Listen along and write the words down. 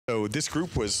So this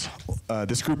group was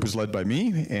led by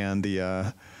me, and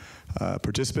the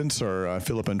participants are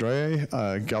Philip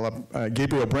Andrae,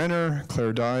 Gabriel Brenner,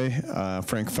 Claire Dye,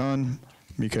 Frank Fun,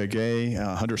 Mika Gay,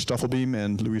 Hunter Stuffelbeam,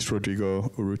 and Luis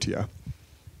Rodrigo Urrutia.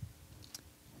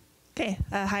 Okay,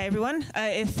 hi everyone.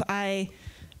 If I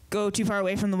go too far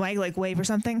away from the mic, like wave or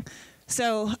something.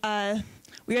 So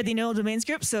we are the nodal domains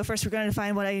group. So first we're going to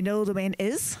define what a nodal domain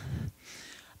is.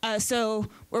 So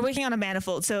we're working on a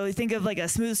manifold. So think of like a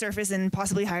smooth surface in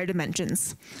possibly higher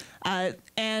dimensions.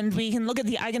 And we can look at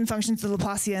the eigenfunctions of the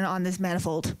Laplacian on this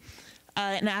manifold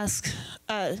and ask,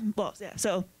 given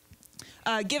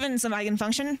some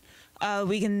eigenfunction,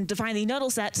 we can define the nodal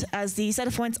set as the set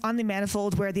of points on the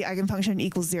manifold where the eigenfunction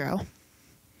equals 0.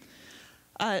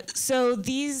 So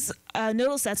these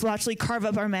nodal sets will actually carve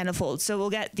up our manifold. So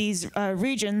we'll get these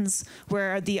regions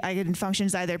where the eigenfunction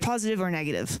is either positive or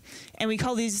negative. And we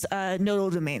call these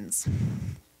nodal domains.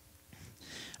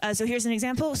 So here's an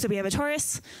example. So we have a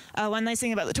torus. One nice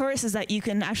thing about the torus is that you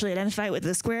can actually identify it with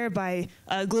the square by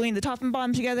gluing the top and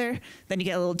bottom together. Then you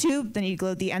get a little tube. Then you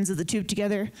glue the ends of the tube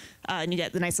together, and you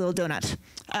get the nice little donut.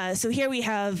 So here we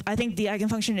have, I think the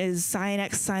eigenfunction is sine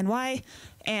x, sine y,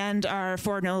 and our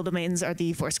 4 nodal domains are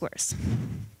the 4 squares.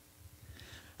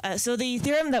 So the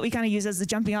theorem that we kind of use as the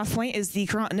jumping off point is the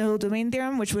Courant nodal domain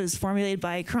theorem, which was formulated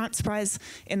by Courant surprise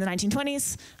in the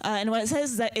 1920s. And what it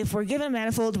says is that if we're given a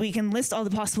manifold, we can list all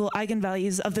the possible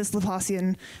eigenvalues of this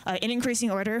Laplacian in increasing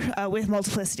order with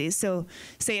multiplicities. So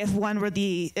say if one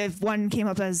came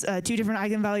up as 2 different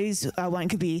eigenvalues, one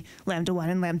could be lambda 1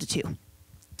 and lambda 2.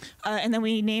 And then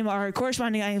we name our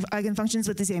corresponding eigenfunctions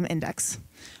with the same index.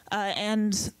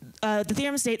 The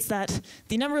theorem states that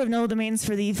the number of nodal domains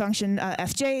for the function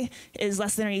fj is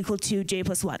less than or equal to j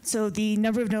plus 1. So the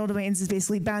number of nodal domains is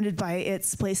basically bounded by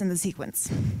its place in the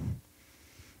sequence.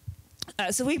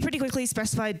 So we pretty quickly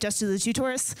specified just to the 2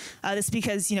 torus. This is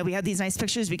because we have these nice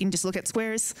pictures, we can just look at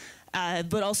squares,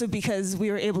 but also because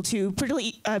we were able to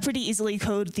pretty easily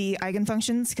code the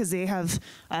eigenfunctions because they have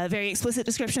very explicit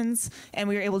descriptions, and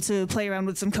we were able to play around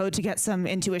with some code to get some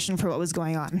intuition for what was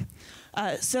going on.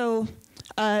 Some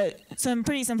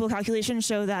pretty simple calculations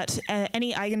show that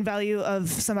any eigenvalue of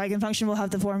some eigenfunction will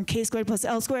have the form k squared plus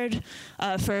l squared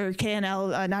for k and l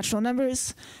natural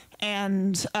numbers.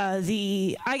 And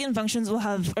the eigenfunctions will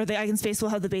have, or the eigenspace will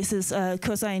have the basis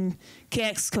cosine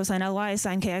kx, cosine ly,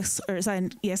 sine kx, or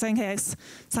sine kx,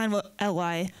 sine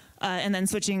ly, and then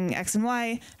switching x and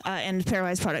y, and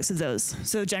pairwise products of those.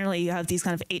 So generally you have these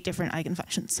kind of 8 different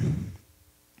eigenfunctions.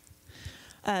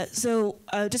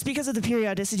 Just because of the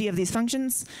periodicity of these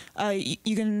functions,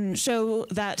 you can show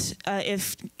that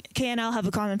if k and l have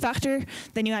a common factor,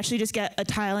 then you actually just get a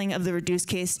tiling of the reduced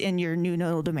case in your new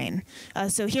nodal domain.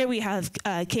 So here we have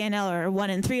k and l are 1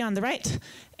 and 3 on the right,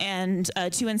 and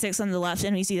 2 and 6 on the left,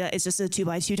 and we see that it's just a 2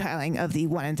 by 2 tiling of the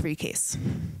 1 and 3 case.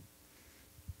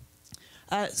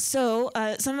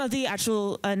 Some of the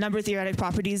actual number theoretic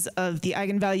properties of the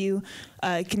eigenvalue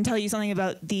can tell you something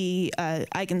about the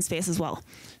eigenspace as well.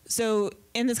 So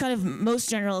in this kind of most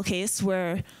general case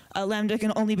where lambda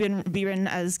can only be written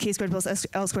as k squared plus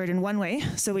l squared in one way,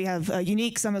 so we have a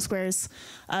unique sum of squares,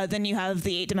 then you have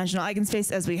the 8-dimensional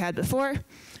eigenspace as we had before.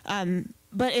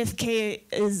 But if k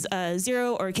is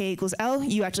 0 or k equals L,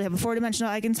 you actually have a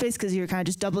 4-dimensional eigenspace because you're kind of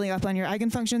just doubling up on your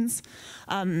eigenfunctions.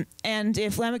 And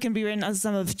if lambda can be written as a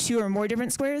sum of 2 or more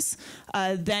different squares,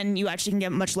 then you actually can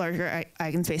get much larger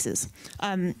eigenspaces.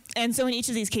 And so in each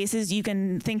of these cases, you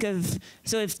can think of,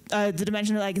 so if the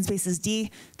dimensional eigenspace is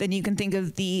D, then you can think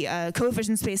of the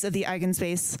coefficient space of the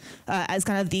eigenspace as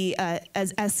kind of the,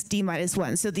 as S D minus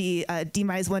 1, so the D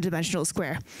minus 1-dimensional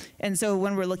square. And so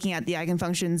when we're looking at the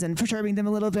eigenfunctions and perturbing them a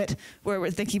little bit, where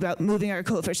we're thinking about moving our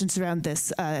coefficients around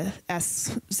this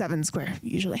S7 square,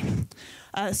 usually.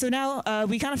 So now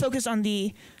we kind of focused on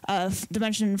the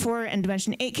dimension 4 and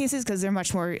dimension 8 cases because they're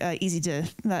much more easy to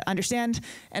understand.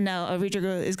 And now Rodrigo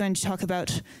is going to talk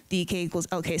about the k equals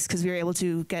L case because we were able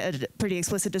to get a pretty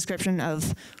explicit description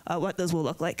of what those will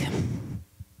look like.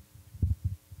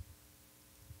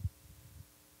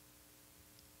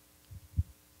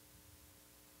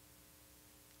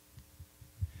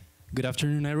 Good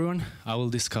afternoon, everyone. I will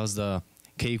discuss the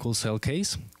k equals L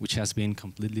case, which has been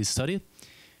completely studied.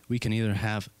 We can either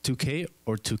have 2k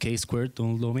or 2k squared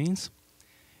nodal domains.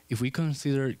 If we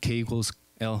consider k equals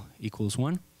L equals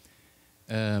 1,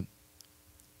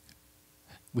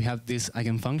 we have these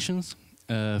eigenfunctions,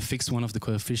 fix one of the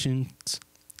coefficients,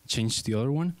 change the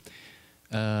other one.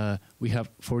 We have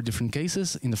 4 different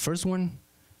cases. In the first one,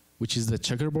 which is the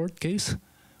checkerboard case,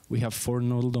 we have 4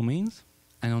 nodal domains.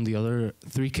 And on the other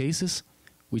 3 cases,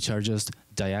 which are just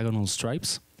diagonal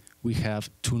stripes, we have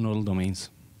 2 nodal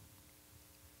domains.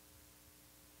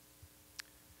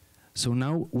 So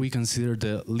now we consider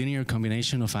the linear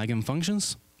combination of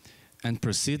eigenfunctions and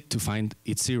proceed to find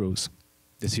its zeros,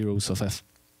 the zeros of f.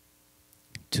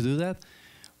 To do that,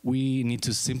 we need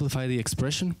to simplify the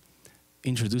expression,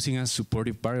 introducing a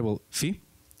supportive variable phi,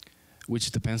 which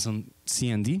depends on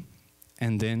c and d,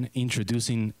 and then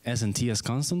introducing s and t as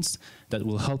constants that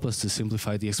will help us to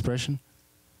simplify the expression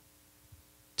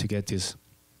to get this.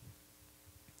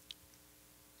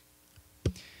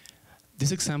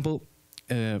 This example,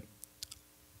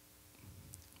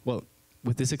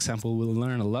 with this example, we'll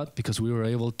learn a lot because we were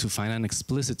able to find an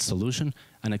explicit solution,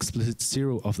 an explicit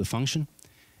zero of the function.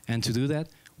 And to do that,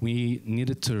 we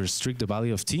needed to restrict the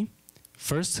value of t.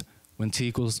 First, when t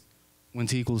equals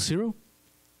 0,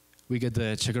 we get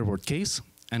the checkerboard case.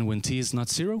 And when t is not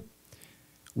 0,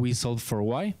 we solve for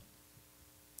y.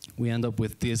 We end up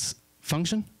with this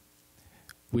function,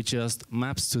 which just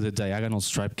maps to the diagonal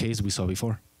stripe case we saw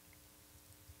before.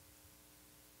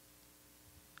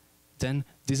 Then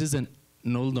this is the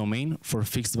null domain for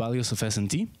fixed values of s and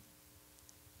t.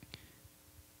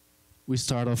 We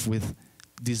start off with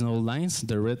these null lines,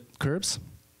 the red curves,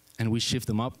 and we shift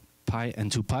them up pi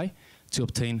and 2 pi to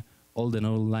obtain all the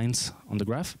null lines on the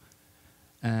graph.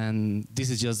 And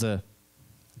this is just the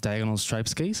diagonal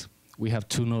stripes case. We have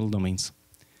 2 null domains.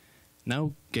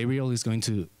 Now Gabriel is going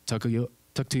to talk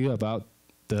to you about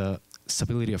the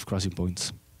stability of crossing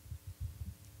points.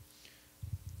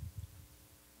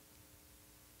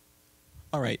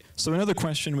 All right, so another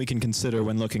question we can consider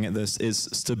when looking at this is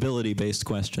stability-based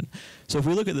question. So if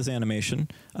we look at this animation,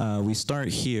 we start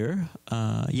here.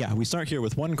 We start here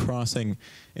with one crossing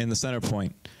in the center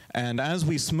point. And as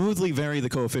we smoothly vary the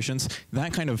coefficients,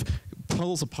 that kind of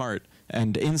pulls apart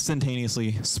and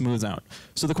instantaneously smooths out.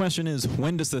 So the question is,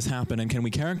 when does this happen? And can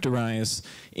we characterize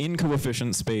in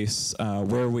coefficient space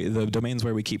the domains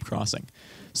where we keep crossing?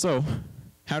 So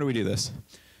how do we do this?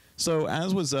 So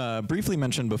as was briefly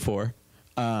mentioned before,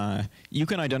 you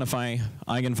can identify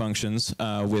eigenfunctions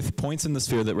with points in the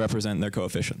sphere that represent their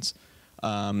coefficients.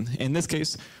 In this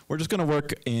case, we're just going to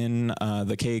work in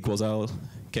the k equals L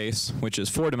case, which is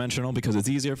 4-dimensional because it's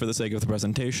easier for the sake of the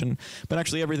presentation. But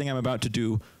actually, everything I'm about to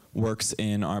do works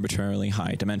in arbitrarily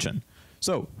high dimension.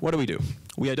 So what do?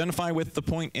 We identify with the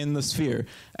point in the sphere,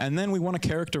 and then we want to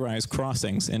characterize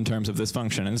crossings in terms of this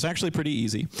function. And it's actually pretty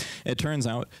easy. It turns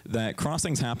out that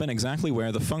crossings happen exactly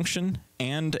where the function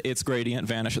and its gradient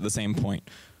vanish at the same point.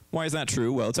 Why is that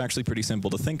true? Well, it's actually pretty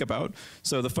simple to think about.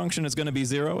 So the function is going to be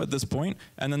 0 at this point,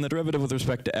 and then the derivative with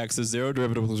respect to x is 0,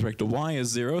 derivative with respect to y is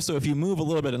 0. So if you move a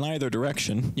little bit in either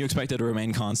direction, you expect it to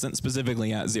remain constant,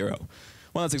 specifically at 0.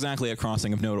 Well, that's exactly a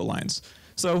crossing of nodal lines.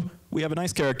 So we have a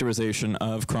nice characterization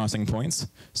of crossing points.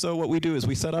 So what we do is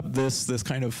we set up this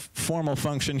kind of formal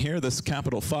function here, this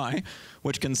capital phi,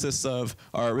 which consists of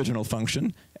our original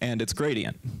function and its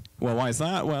gradient. Well, why is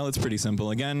that? Well, it's pretty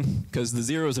simple. Again, because the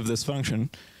zeros of this function,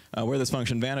 where this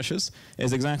function vanishes,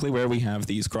 is exactly where we have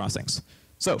these crossings.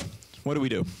 So what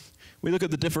do? We look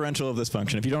at the differential of this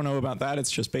function. If you don't know about that,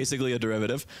 it's just basically a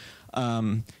derivative.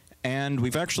 And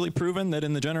we've actually proven that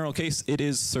in the general case, it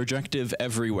is surjective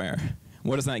everywhere.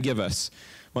 What does that give us?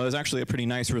 Well, there's actually a pretty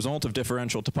nice result of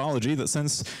differential topology that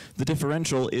since the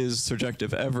differential is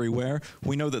surjective everywhere,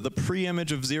 we know that the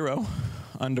preimage of 0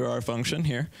 under our function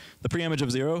here, the preimage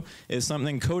of 0 is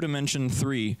something codimension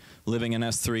 3 living in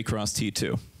S3 cross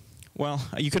T2. Well,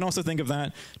 you can also think of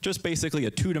that just basically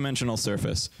a 2-dimensional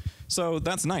surface. So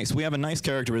that's nice. We have a nice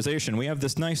characterization. We have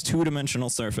this nice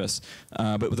 2-dimensional surface.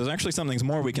 But there's actually something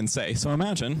more we can say. So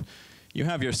imagine you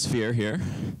have your sphere here,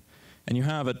 and you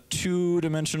have a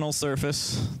 2-dimensional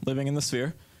surface living in the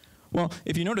sphere. Well,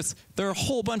 if you notice, there are a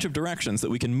whole bunch of directions that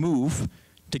we can move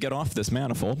to get off this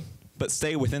manifold, but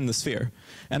stay within the sphere.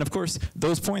 And of course,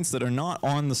 those points that are not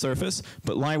on the surface,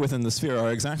 but lie within the sphere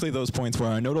are exactly those points where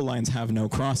our nodal lines have no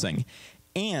crossing.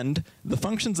 And the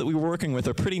functions that we were working with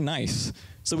are pretty nice,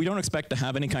 so we don't expect to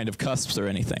have any kind of cusps or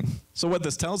anything. So what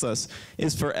this tells us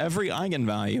is for every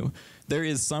eigenvalue, there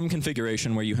is some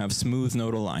configuration where you have smooth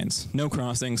nodal lines. No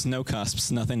crossings, no cusps,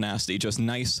 nothing nasty, just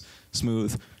nice,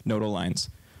 smooth nodal lines.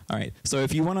 All right, so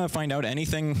if you want to find out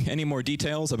any more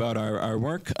details about our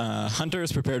work, Hunter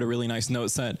has prepared a really nice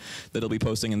note set that he'll be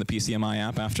posting in the PCMI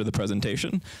app after the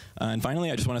presentation. And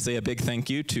finally, I just want to say a big thank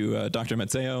you to Dr.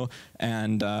 Mazzeo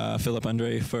and Philip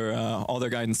Andre for all their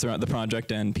guidance throughout the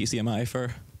project and PCMI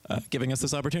for giving us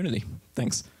this opportunity.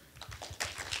 Thanks.